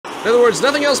In other words,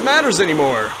 nothing else matters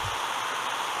anymore.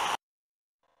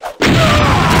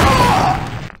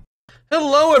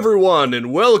 Hello everyone,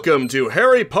 and welcome to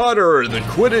Harry Potter, the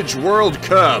Quidditch World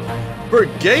Cup for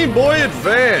Game Boy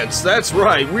Advance. That's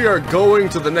right, we are going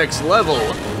to the next level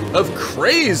of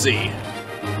crazy.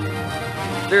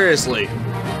 Seriously,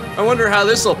 I wonder how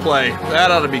this will play.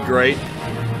 That ought to be great.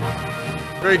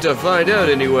 Great to find out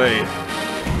anyway.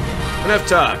 Enough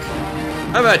talk.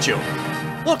 How about you?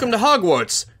 Welcome to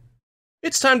Hogwarts.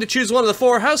 It's time to choose one of the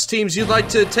 4 house teams you'd like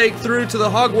to take through to the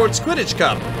Hogwarts Quidditch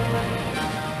Cup.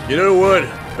 You know what?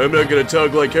 I'm not gonna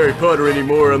talk like Harry Potter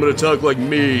anymore, I'm gonna talk like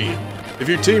me. If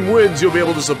your team wins, you'll be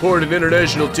able to support an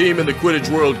international team in the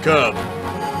Quidditch World Cup.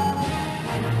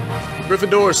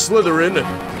 Gryffindor, Slytherin,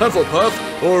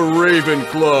 Hufflepuff, or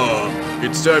Ravenclaw.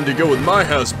 It's time to go with my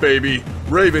house, baby,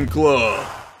 Ravenclaw.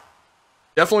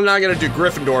 Definitely not gonna do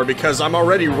Gryffindor because I'm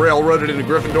already railroaded into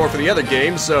Gryffindor for the other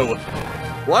game, so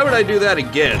why would I do that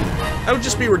again? That would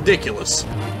just be ridiculous.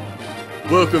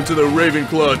 Welcome to the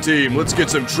Ravenclaw team. Let's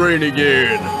get some training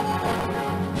in.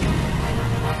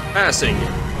 Passing.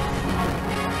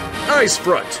 Ice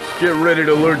front. Get ready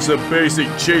to learn some basic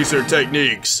chaser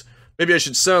techniques. Maybe I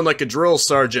should sound like a drill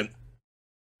sergeant.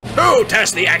 To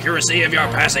test the accuracy of your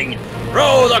passing,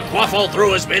 throw the quaffle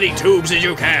through as many tubes as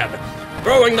you can.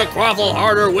 Throwing the quaffle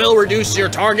harder will reduce your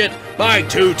target by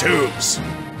 2 tubes.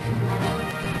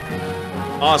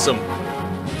 Awesome.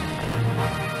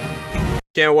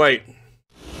 Can't wait.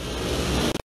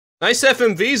 Nice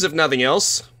FMVs if nothing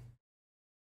else.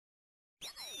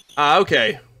 Ah,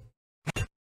 okay.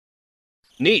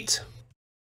 Neat.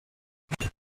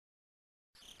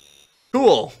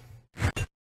 Cool.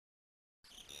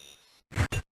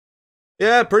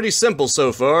 Yeah, pretty simple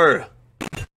so far.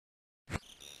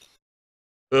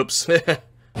 Oops.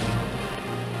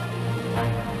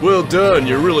 Well done,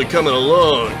 you're really coming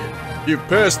along. You've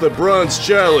passed the bronze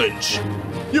challenge.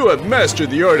 You have mastered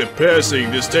the art of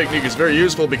passing. This technique is very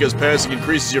useful because passing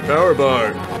increases your power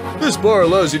bar. This bar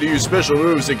allows you to use special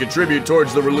moves and contribute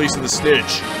towards the release of the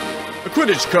snitch. A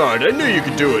Quidditch card, I knew you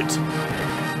could do it.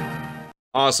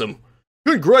 Awesome.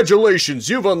 Congratulations,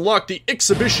 you've unlocked the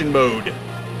exhibition mode.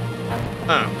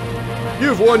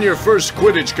 You've won your first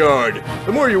Quidditch card.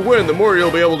 The more you win, the more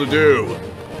you'll be able to do.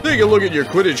 Take a look at your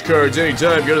Quidditch cards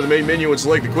anytime. Go to the main menu and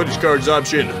select the Quidditch cards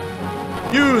option.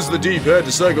 Use the D-pad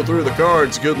to cycle through the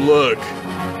cards. Good luck.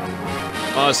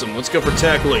 Awesome, let's go for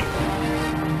tackling.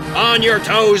 On your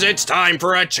toes, it's time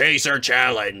for a chaser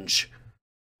challenge.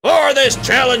 For this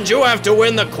challenge, you have to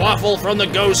win the quaffle from the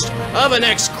ghost of an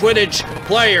ex-Quidditch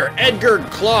player, Edgar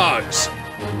Clogs.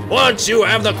 Once you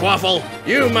have the quaffle,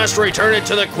 you must return it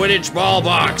to the Quidditch ball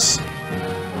box.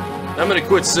 I'm gonna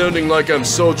quit sounding like I'm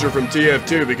Soldier from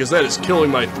TF2 because that is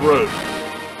killing my throat.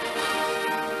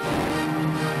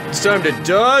 It's time to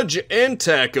dodge and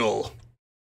tackle.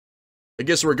 I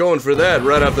guess we're going for that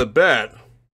right off the bat.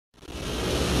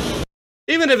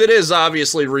 Even if it is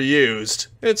obviously reused,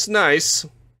 it's nice.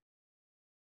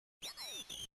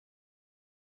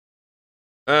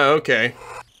 Oh, okay.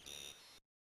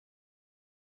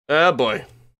 Oh boy.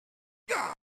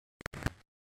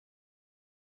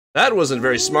 That wasn't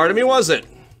very smart of me, was it?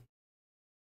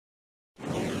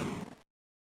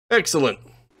 Excellent.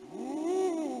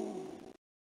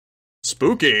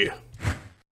 Spooky.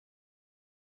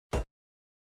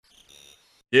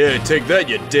 Yeah, take that,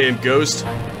 you damn ghost.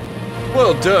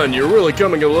 Well done, you're really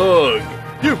coming along.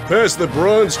 You've passed the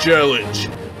bronze challenge.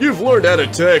 You've learned how to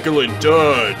tackle and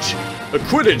dodge. A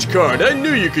Quidditch card, I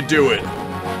knew you could do it.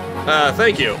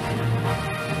 Thank you.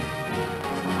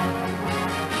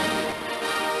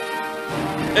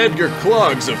 Edgar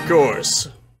Clogs, of course.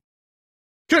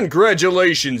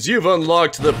 Congratulations, you've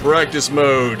unlocked the practice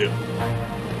mode.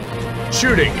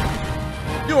 Shooting.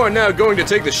 You are now going to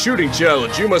take the shooting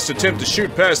challenge. You must attempt to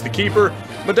shoot past the keeper,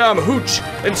 Madame Hooch,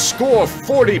 and score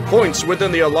 40 points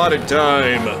within the allotted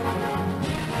time.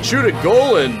 Shoot a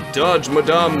goal and dodge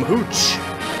Madame Hooch.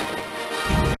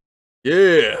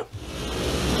 Yeah.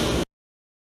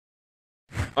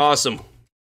 Awesome.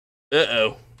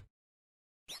 Uh-oh.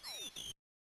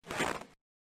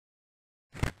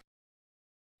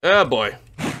 Oh boy.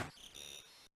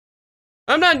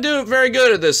 I'm not doing very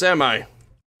good at this, am I?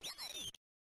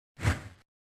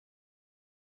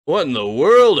 What in the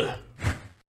world?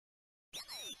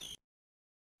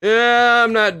 Yeah,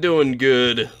 I'm not doing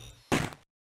good.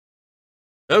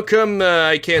 How come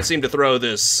I can't seem to throw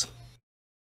this?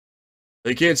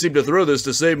 I can't seem to throw this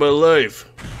to save my life.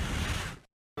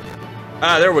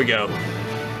 Ah, there we go.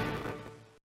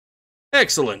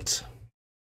 Excellent.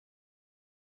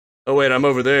 Oh wait, I'm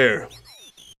over there.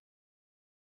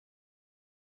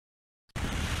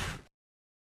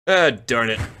 Ah, darn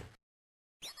it.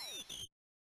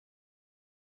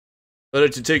 Better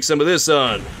to take some of this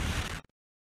on.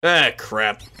 Ah,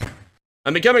 crap.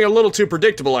 I'm becoming a little too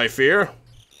predictable, I fear.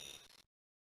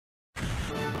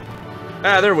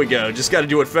 Ah, there we go. Just gotta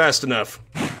do it fast enough.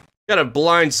 Gotta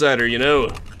blindside her, you know.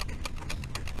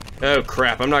 Oh,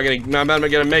 crap. I'm not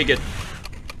gonna make it.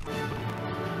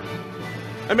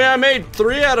 I mean, I made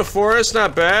 3 out of 4. It's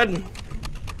not bad.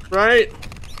 Right?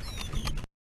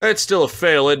 That's still a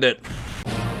fail, isn't it?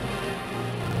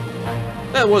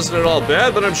 That wasn't at all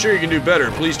bad, but I'm sure you can do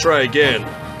better. Please try again.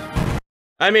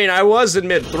 I mean, I was in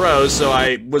mid-throw, so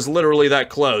I was literally that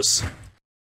close.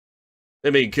 I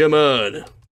mean, come on.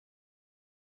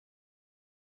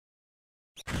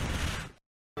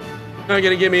 Not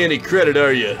gonna give me any credit,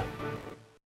 are you?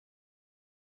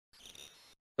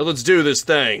 Now let's do this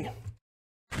thing.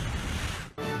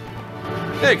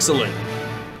 Excellent.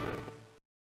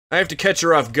 I have to catch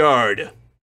her off guard.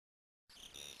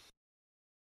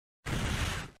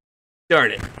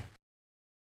 Darn it.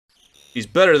 She's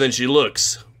better than she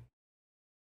looks.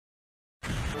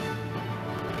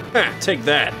 Ha, take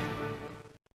that.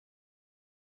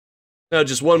 Now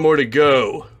just one more to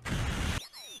go.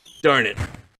 Darn it.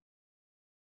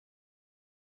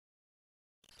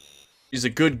 She's a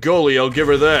good goalie, I'll give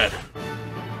her that.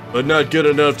 But not good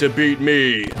enough to beat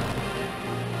me.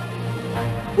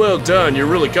 Well done, you're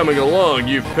really coming along.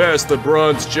 You've passed the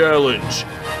bronze challenge.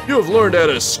 You have learned how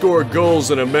to score goals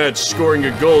in a match. Scoring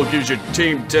a goal gives your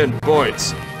team 10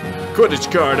 points. Quidditch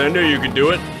card, I knew you could do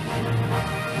it.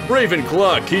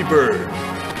 Ravenclaw keeper.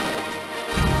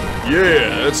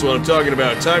 Yeah, that's what I'm talking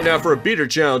about. Time now for a beater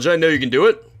challenge. I know you can do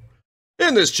it.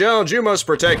 In this challenge, you must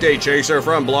protect a chaser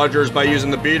from bludgers by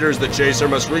using the beaters. The chaser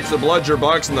must reach the bludger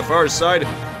box on the far side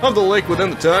of the lake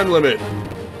within the time limit.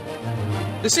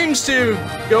 This seems to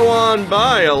go on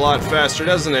by a lot faster,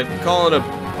 doesn't it? Call it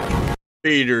a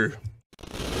beater.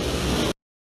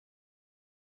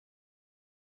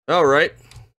 Alright.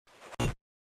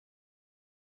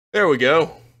 There we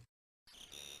go.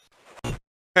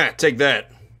 Ha, take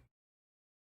that.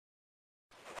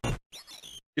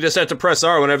 You just have to press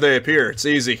R whenever they appear. It's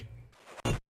easy.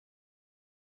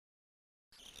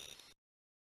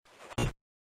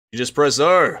 You just press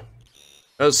R.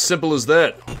 As simple as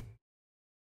that.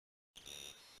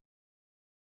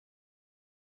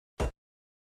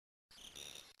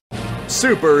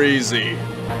 Super easy.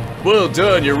 Well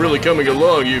done, you're really coming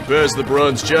along. You passed the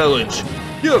bronze challenge.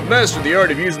 You have mastered the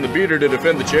art of using the beater to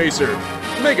defend the chaser.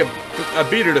 To make a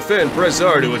beater defend, press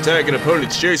R. To attack an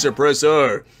opponent's chaser, press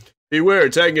R. Beware,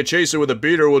 attacking a chaser with a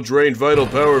beater will drain vital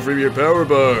power from your power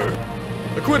bar.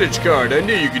 A Quidditch card, I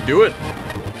knew you could do it.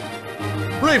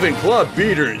 Ravenclaw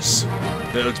beaters.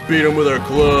 Now let's beat them with our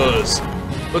claws.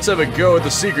 Let's have a go at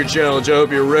the secret challenge, I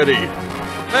hope you're ready.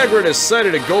 Hagrid has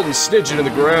sighted a golden snitch in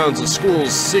the grounds. The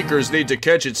school's seekers need to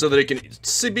catch it so that it can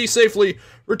be safely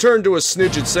returned to a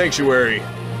snitched sanctuary.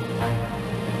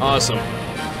 Awesome.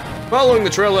 Following the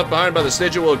trail left behind by the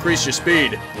snitch will increase your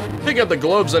speed. Picking up the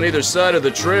globes on either side of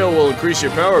the trail will increase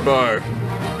your power bar.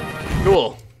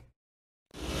 Cool.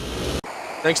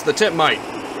 Thanks to the tip, mate.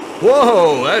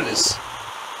 Whoa, that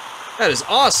is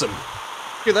awesome.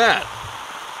 Look at that.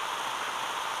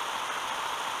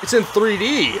 It's in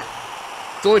 3D.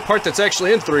 It's the only part that's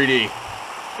actually in 3D.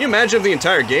 Can you imagine if the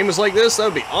entire game was like this? That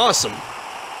would be awesome.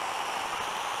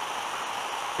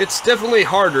 It's definitely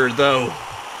harder, though,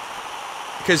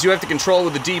 because you have to control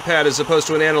with the D-pad as opposed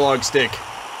to an analog stick.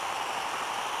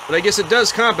 But I guess it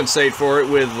does compensate for it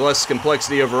with less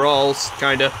complexity overall,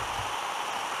 kinda.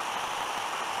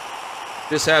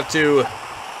 Just have to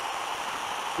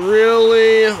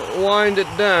really wind it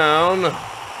down.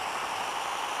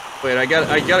 Wait, I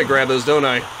gotta grab those, don't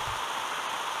I?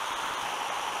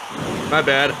 My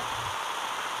bad.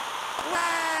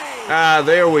 Ah,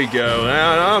 there we go.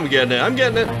 Now I'm getting it. I'm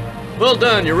getting it. Well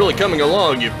done. You're really coming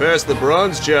along. You passed the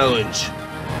bronze challenge.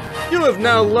 You have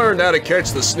now learned how to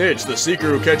catch the snitch. The seeker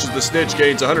who catches the snitch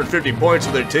gains 150 points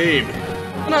for their team,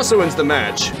 and also wins the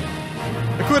match.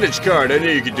 A Quidditch card. I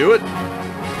knew you could do it.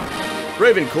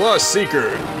 Ravenclaw Seeker.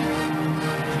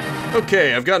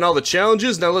 Okay, I've gotten all the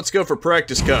challenges. Now let's go for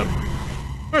Practice Cup.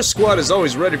 Our squad is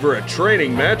always ready for a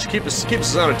training match. Keep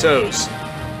us on our toes.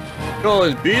 Call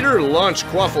in beater, launch,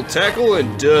 quaffle, tackle,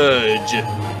 and dodge.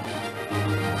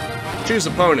 Choose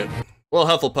opponent. Well,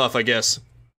 Hufflepuff, I guess.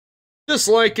 Just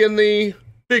like in the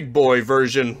big boy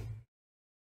version.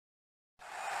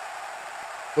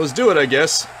 Let's do it, I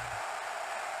guess.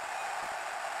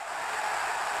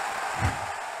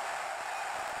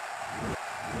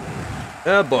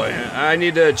 Oh boy, I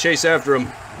need to chase after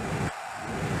him.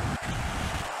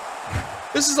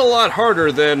 This This is a lot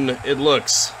harder than it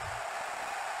looks.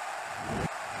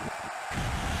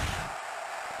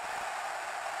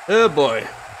 Oh boy.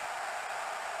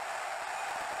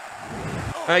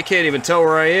 I can't even tell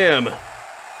where I am.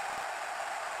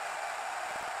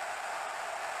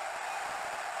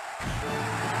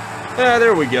 Ah,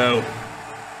 there we go.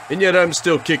 And yet I'm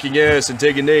still kicking ass and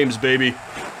taking names, baby.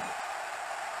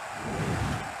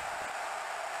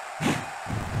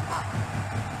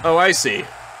 Oh, I see.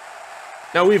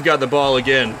 Now we've got the ball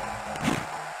again.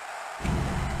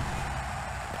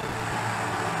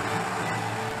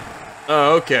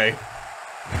 Oh, okay.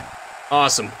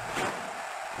 Awesome.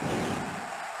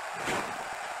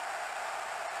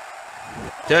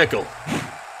 Tackle.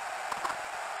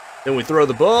 Then we throw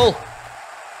the ball.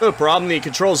 No problem, the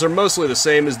controls are mostly the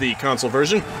same as the console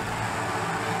version.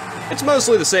 It's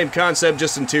mostly the same concept,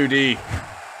 just in 2D.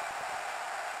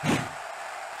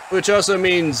 Which also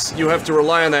means you have to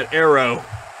rely on that arrow.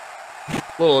 A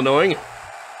little annoying.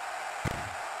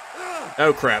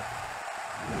 Oh crap.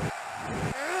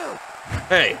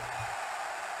 Hey.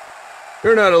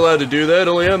 You're not allowed to do that,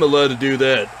 only I'm allowed to do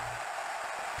that.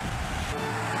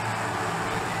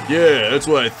 Yeah, that's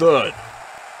what I thought.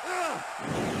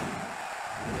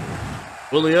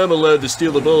 Only I'm allowed to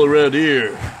steal the ball around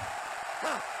here.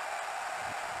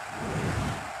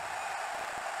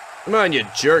 Come on, you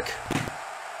jerk.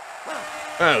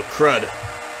 Oh, crud.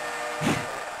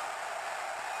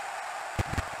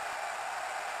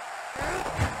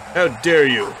 How dare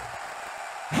you?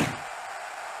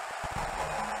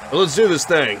 Well, let's do this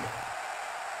thing.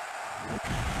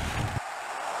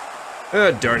 Ah,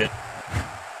 darn it.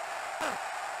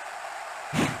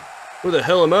 Where the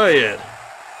hell am I at?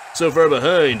 So far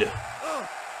behind.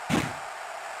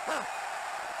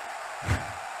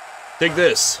 Take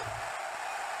this.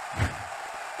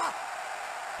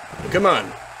 Come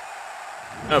on.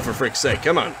 Oh, for frick's sake,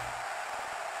 come on.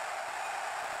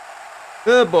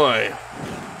 Oh boy.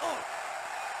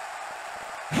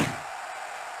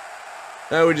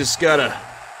 Now we just gotta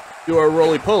do our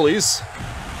roly-polies.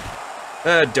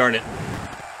 Ah, darn it.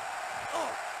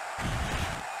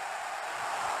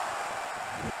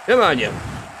 Come on, you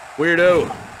weirdo.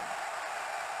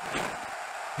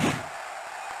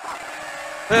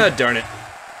 Ah, darn it.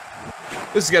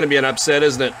 This is gonna be an upset,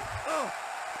 isn't it?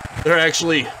 They're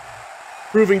actually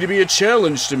proving to be a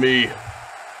challenge to me.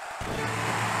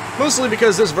 Mostly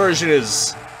because this version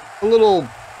is a little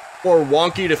more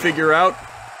wonky to figure out.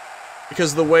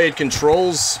 Because of the way it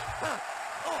controls.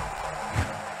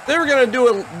 If they were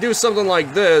gonna do something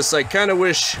like this, I kinda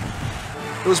wish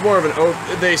it was more of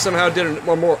an they somehow did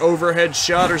a more overhead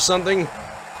shot or something.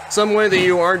 Some way that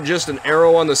you aren't just an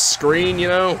arrow on the screen, you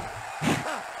know?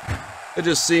 It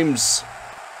just seems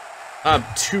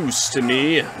obtuse to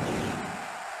me.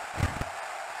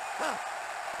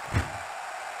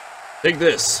 Take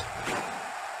this.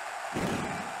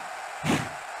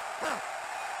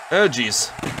 Oh, jeez.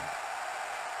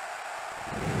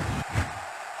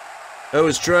 I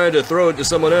was trying to throw it to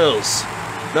someone else,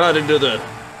 not into the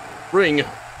ring.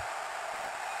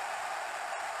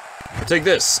 Take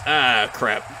this. Ah,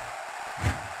 crap.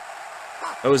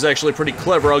 That was actually pretty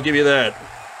clever, I'll give you that.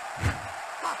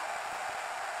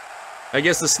 I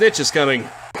guess the snitch is coming.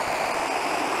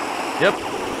 Yep.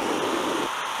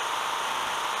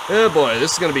 Oh boy,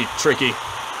 this is gonna be tricky.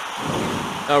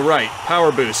 Oh right,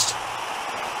 power boost.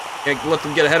 Can't let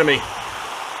them get ahead of me.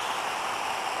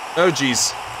 Oh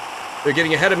geez. They're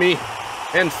getting ahead of me,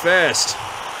 and fast.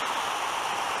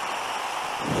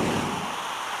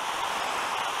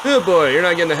 Oh boy, you're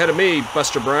not getting ahead of me,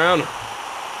 Buster Brown.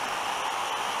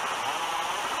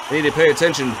 I need to pay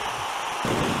attention.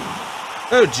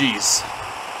 Oh jeez.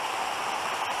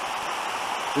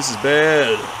 This is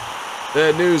bad.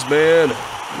 Bad news, man.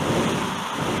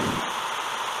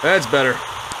 That's better.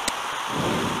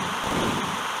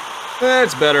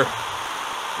 That's better.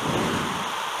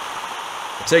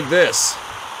 Take this.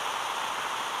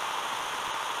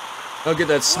 I'll get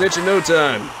that snitch in no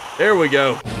time. There we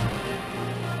go.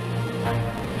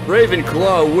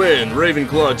 Ravenclaw win.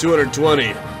 Ravenclaw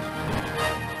 220.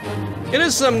 It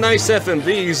is some nice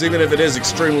FMVs, even if it is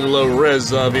extremely low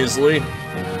res, obviously.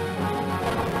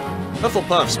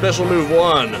 Hufflepuff, special move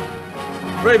 1.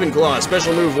 Ravenclaw,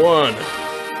 special move 1.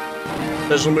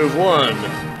 Special move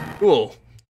 1. Cool.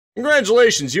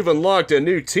 Congratulations, you've unlocked a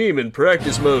new team in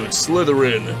practice mode,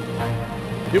 Slytherin.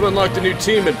 You've unlocked a new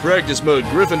team in practice mode,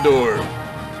 Gryffindor.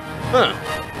 Huh.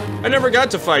 I never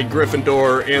got to fight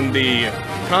Gryffindor in the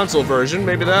console version.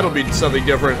 Maybe that'll be something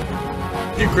different.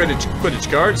 A few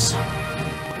Quidditch cards.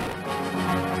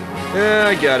 Yeah,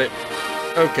 I got it.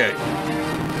 Okay.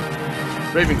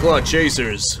 Ravenclaw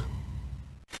Chasers.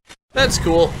 That's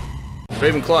cool.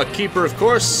 Ravenclaw Keeper, of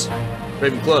course.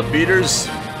 Ravenclaw Beaters.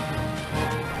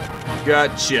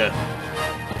 Gotcha.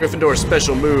 Gryffindor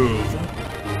Special Move.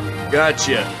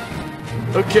 Gotcha.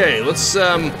 Okay, let's,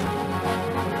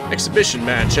 exhibition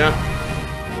match, huh?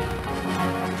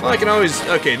 Well, I can always...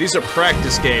 Okay, these are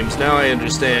practice games. Now I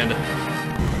understand.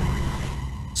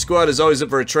 Squad is always up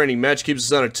for a training match. Keeps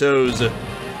us on our toes.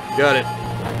 Got it.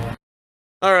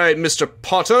 Alright, Mr.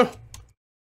 Potter.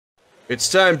 It's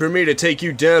time for me to take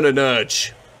you down a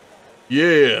notch.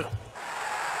 Yeah.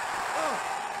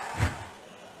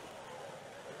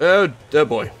 Oh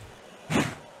boy.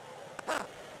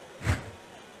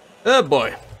 Oh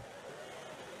boy.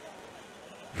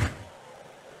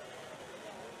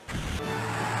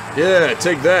 Yeah,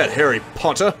 take that, Harry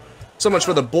Potter. So much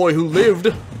for the boy who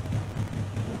lived.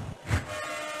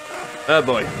 Oh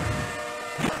boy.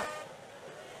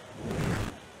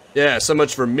 Yeah, so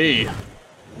much for me.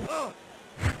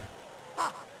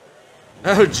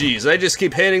 Oh geez, I just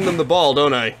keep handing them the ball,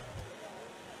 don't I?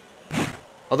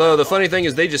 Although the funny thing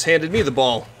is they just handed me the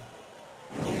ball.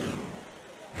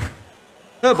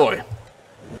 Oh boy.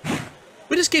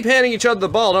 We just keep handing each other the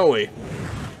ball, don't we?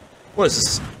 What is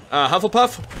this?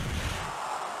 Hufflepuff?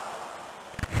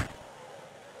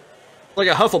 Like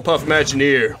a Hufflepuff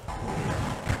Imagineer.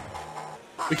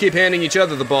 We keep handing each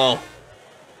other the ball.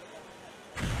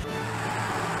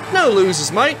 No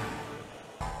losers, mate.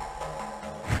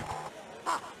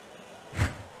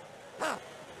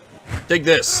 Take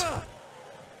this.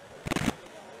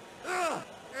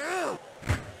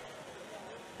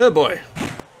 Oh boy.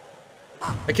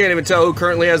 I can't even tell who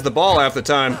currently has the ball half the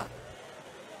time.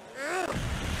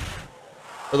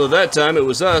 Although that time it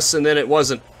was us and then it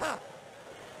wasn't.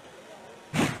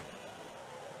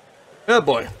 Oh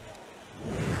boy.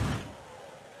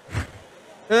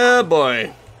 Oh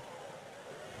boy.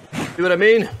 See what I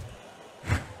mean?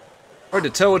 Hard to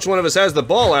tell which one of us has the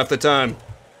ball half the time.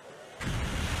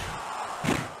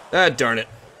 Ah, darn it.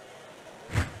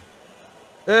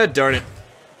 Ah, darn it.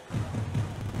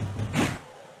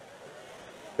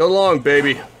 Go long,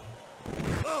 baby.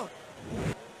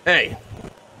 Hey.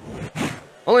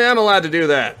 Only I'm allowed to do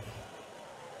that.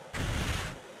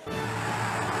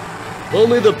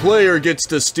 Only the player gets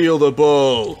to steal the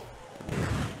ball.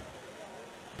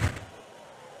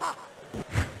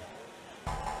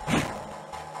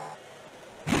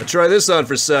 I'll try this on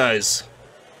for size.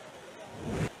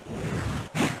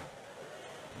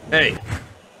 Hey.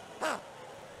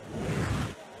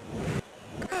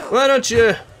 Why don't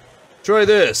you try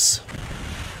this?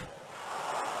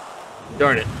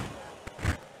 Darn it.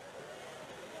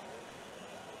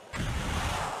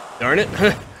 Darn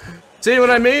it. See what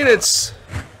I mean? It's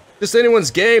just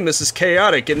anyone's game. This is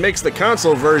chaotic. It makes the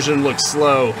console version look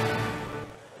slow.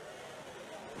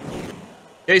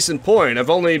 Case in point, I've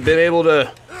only been able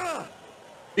to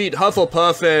beat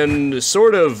Hufflepuff and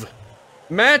sort of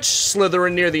match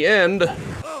Slytherin near the end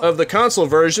of the console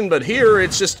version, but here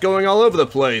it's just going all over the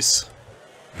place.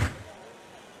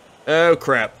 Oh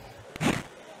crap.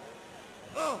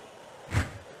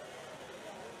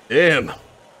 Damn.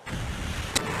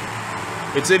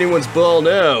 It's anyone's ball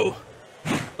now.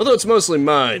 Although it's mostly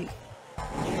mine.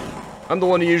 I'm the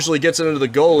one who usually gets it into the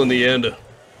goal in the end.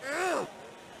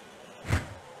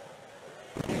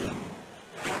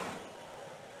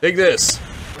 Take this.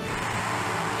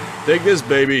 Take this,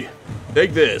 baby.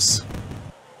 Take this.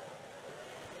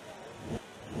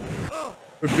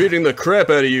 We're beating the crap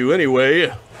out of you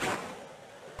anyway.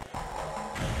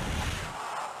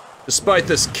 Despite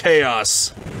this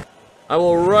chaos, I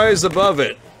will rise above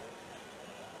it.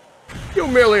 You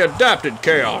merely adapted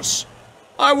chaos.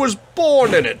 I was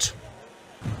born in it.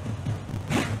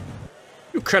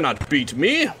 You cannot beat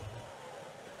me.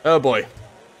 Oh boy.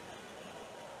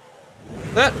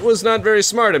 That was not very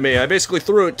smart of me. I basically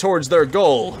threw it towards their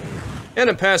goal. And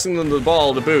I'm passing them the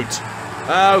ball to boot.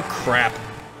 Oh crap.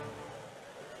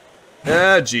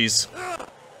 Ah, jeez.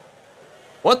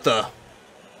 What the?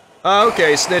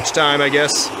 Okay, snitch time, I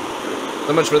guess.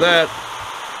 So much for that.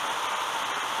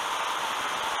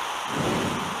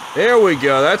 There we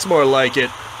go, that's more like it.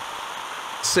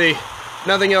 See,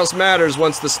 nothing else matters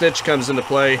once the snitch comes into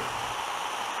play.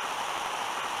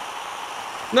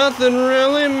 Nothing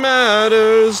really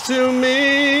matters to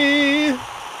me.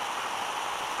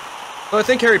 Well, I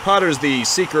think Harry Potter's the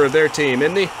seeker of their team,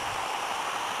 isn't he?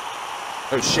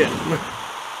 Oh shit.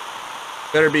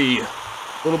 Better be a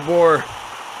little more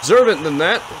observant than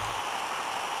that.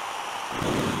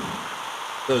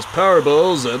 Those power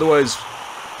balls, otherwise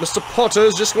Mr. Potter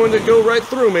is just going to go right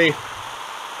through me.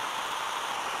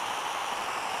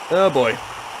 Oh boy.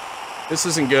 This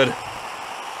isn't good.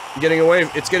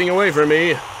 It's getting away from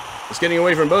me. It's getting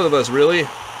away from both of us, really.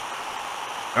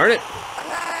 Darn it.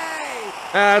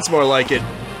 That's more like it.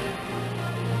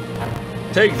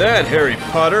 Take that, Harry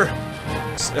Potter.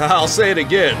 I'll say it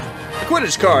again. A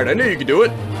Quidditch card, I knew you could do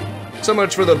it. So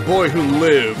much for the boy who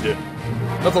lived.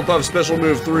 Hufflepuff special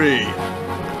move 3.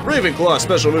 Ravenclaw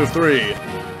special move 3.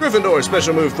 Gryffindor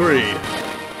special move 3.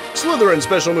 Slytherin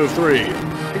special move 3.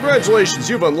 Congratulations,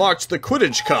 you've unlocked the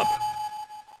Quidditch Cup.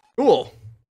 Cool.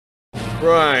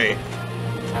 Right.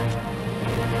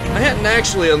 I hadn't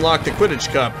actually unlocked the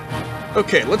Quidditch Cup.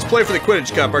 Okay, let's play for the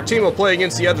Quidditch Cup. Our team will play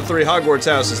against the other 3 Hogwarts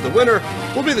houses. The winner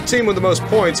will be the team with the most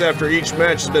points after each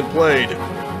match has been played.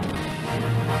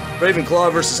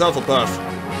 Ravenclaw versus Hufflepuff.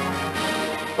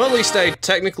 Well, at least I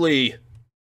technically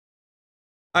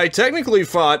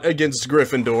fought against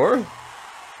Gryffindor.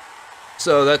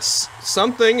 So that's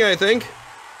something, I think.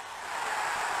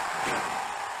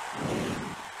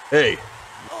 Hey.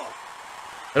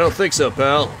 I don't think so,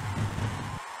 pal.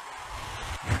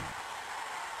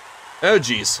 Oh,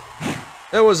 jeez.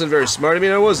 That wasn't very smart of me,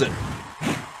 now was it?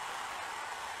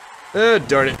 Oh,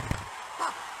 darn it.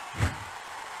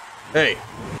 Hey.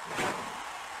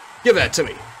 Give that to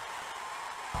me.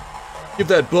 Give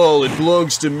that ball, it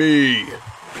belongs to me.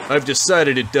 I've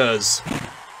decided it does.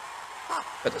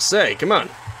 What to say, come on.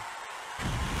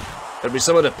 Gotta be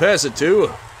someone to pass it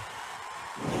to.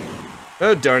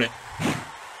 Oh, darn it.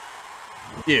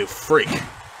 You freak.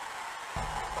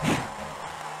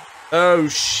 Oh,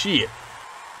 shit.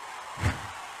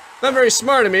 Not very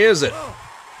smart of me, is it?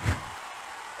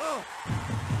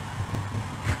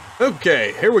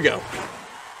 Okay, here we go.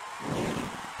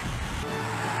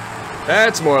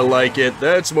 That's more like it.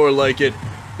 That's more like it.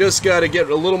 Just gotta get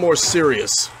a little more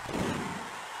serious.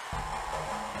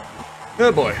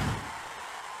 Oh boy.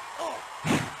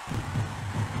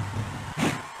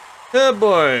 Oh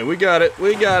boy, we got it,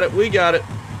 we got it, we got it.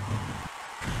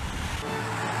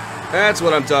 That's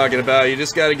what I'm talking about. You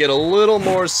just gotta get a little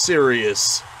more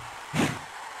serious.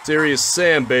 Serious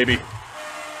Sam, baby.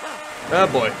 Oh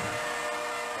boy.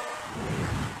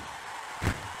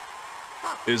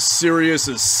 As serious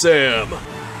as Sam.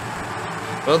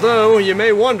 Although, you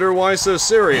may wonder why so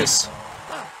serious.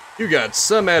 You got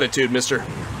some attitude, mister.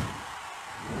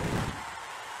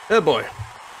 Oh boy.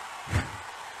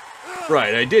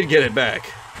 Right, I did get it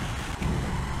back.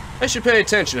 I should pay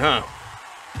attention, huh?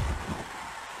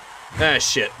 Ah,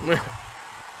 shit.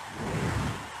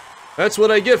 That's what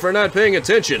I get for not paying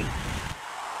attention.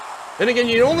 And again,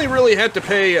 you only really have to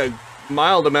pay a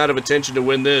mild amount of attention to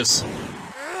win this.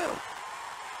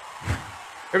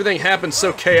 Everything happens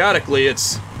so chaotically, you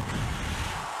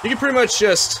can pretty much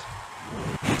just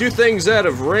do things out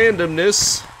of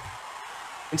randomness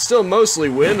and still mostly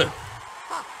win.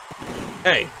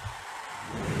 Hey,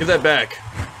 give that back.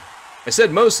 I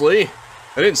said mostly.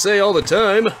 I didn't say all the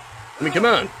time. I mean, come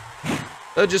on.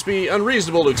 That'd just be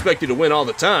unreasonable to expect you to win all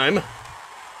the time.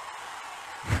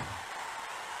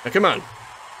 Now, come on.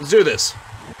 Let's do this.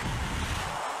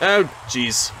 Oh,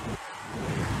 jeez.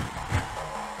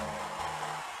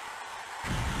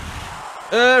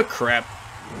 Oh, crap.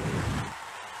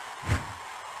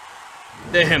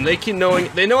 Damn, they keep knowing.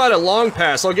 They know how to long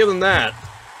pass, I'll give them that.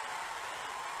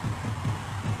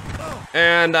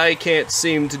 And I can't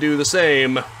seem to do the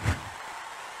same.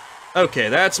 Okay,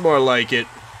 that's more like it.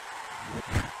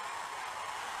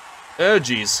 Oh,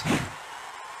 jeez.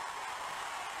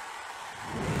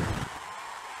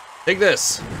 Take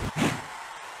this.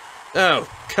 Oh,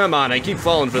 come on, I keep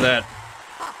falling for that.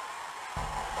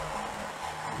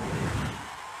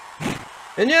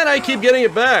 And yet I keep getting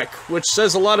it back, which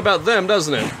says a lot about them,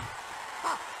 doesn't it?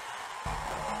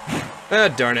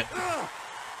 Ah, darn it.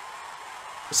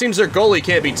 It seems their goalie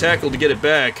can't be tackled to get it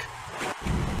back.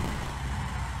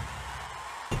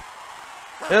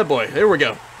 Oh boy, there we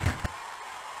go.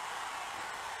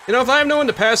 You know, if I have no one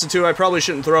to pass it to, I probably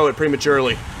shouldn't throw it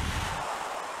prematurely.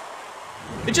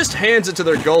 It just hands it to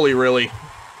their goalie, really.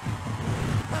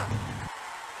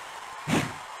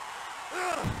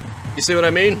 You see what I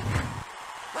mean?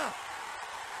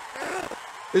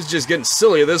 This is just getting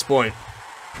silly at this point.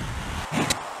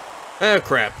 Oh,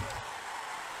 crap.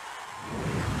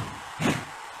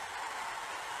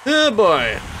 Oh,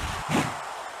 boy.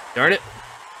 Darn it.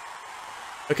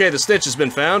 Okay, the snitch has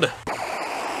been found.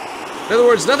 In other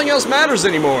words, nothing else matters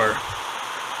anymore.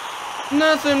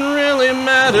 Nothing really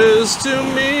matters to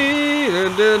me.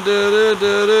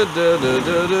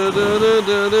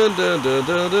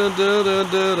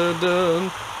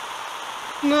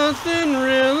 Nothing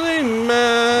really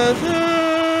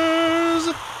matters.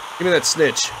 Give me that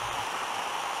snitch.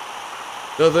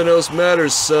 Nothing else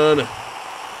matters, son.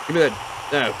 Give me that.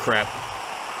 Oh, crap.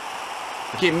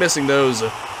 I keep missing those.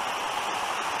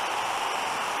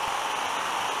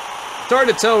 It's hard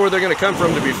to tell where they're gonna come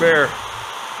from, to be fair.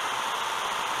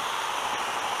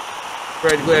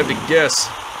 Practically have to guess.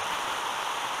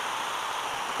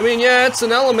 I mean, yeah, it's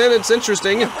an element, it's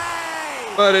interesting,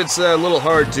 but it's a little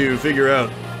hard to figure out.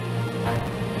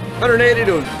 180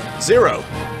 to 0.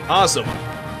 Awesome.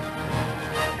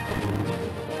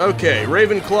 Okay,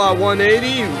 Ravenclaw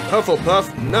 180,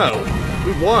 Hufflepuff, no.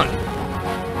 We won.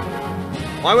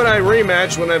 Why would I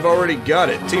rematch when I've already got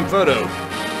it? Team photo.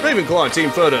 Ravenclaw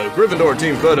team photo. Gryffindor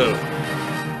team photo.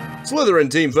 Slytherin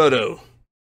team photo.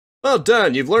 Well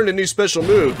done, you've learned a new special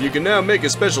move. You can now make a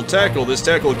special tackle. This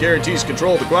tackle guarantees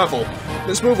control of the quaffle.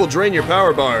 This move will drain your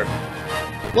power bar.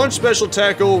 Launch special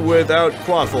tackle without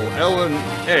quaffle. L and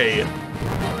A.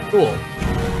 Cool.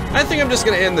 I think I'm just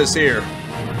gonna end this here.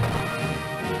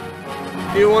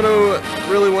 You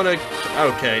really wanna,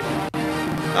 okay.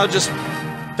 I'll just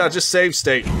save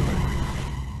state.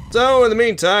 So, in the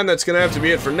meantime, that's gonna have to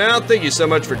be it for now. Thank you so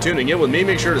much for tuning in with me.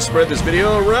 Make sure to spread this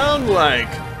video around like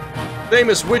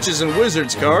famous witches and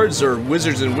wizards cards, or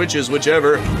wizards and witches,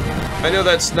 whichever. I know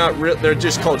that's not real, they're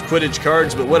just called Quidditch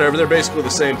cards, but whatever, they're basically the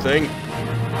same thing.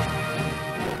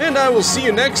 And I will see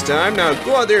you next time. Now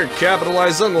go out there and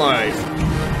capitalize on life.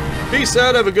 Peace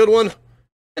out, have a good one,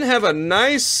 and have a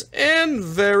nice and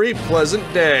very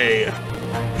pleasant day.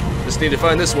 Just need to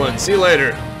find this one. See you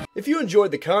later. If you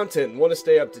enjoyed the content and want to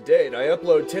stay up to date, I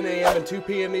upload 10 a.m. and 2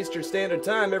 p.m. Eastern Standard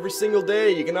Time every single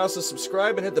day. You can also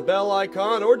subscribe and hit the bell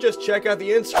icon, or just check out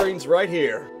the end screens right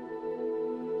here.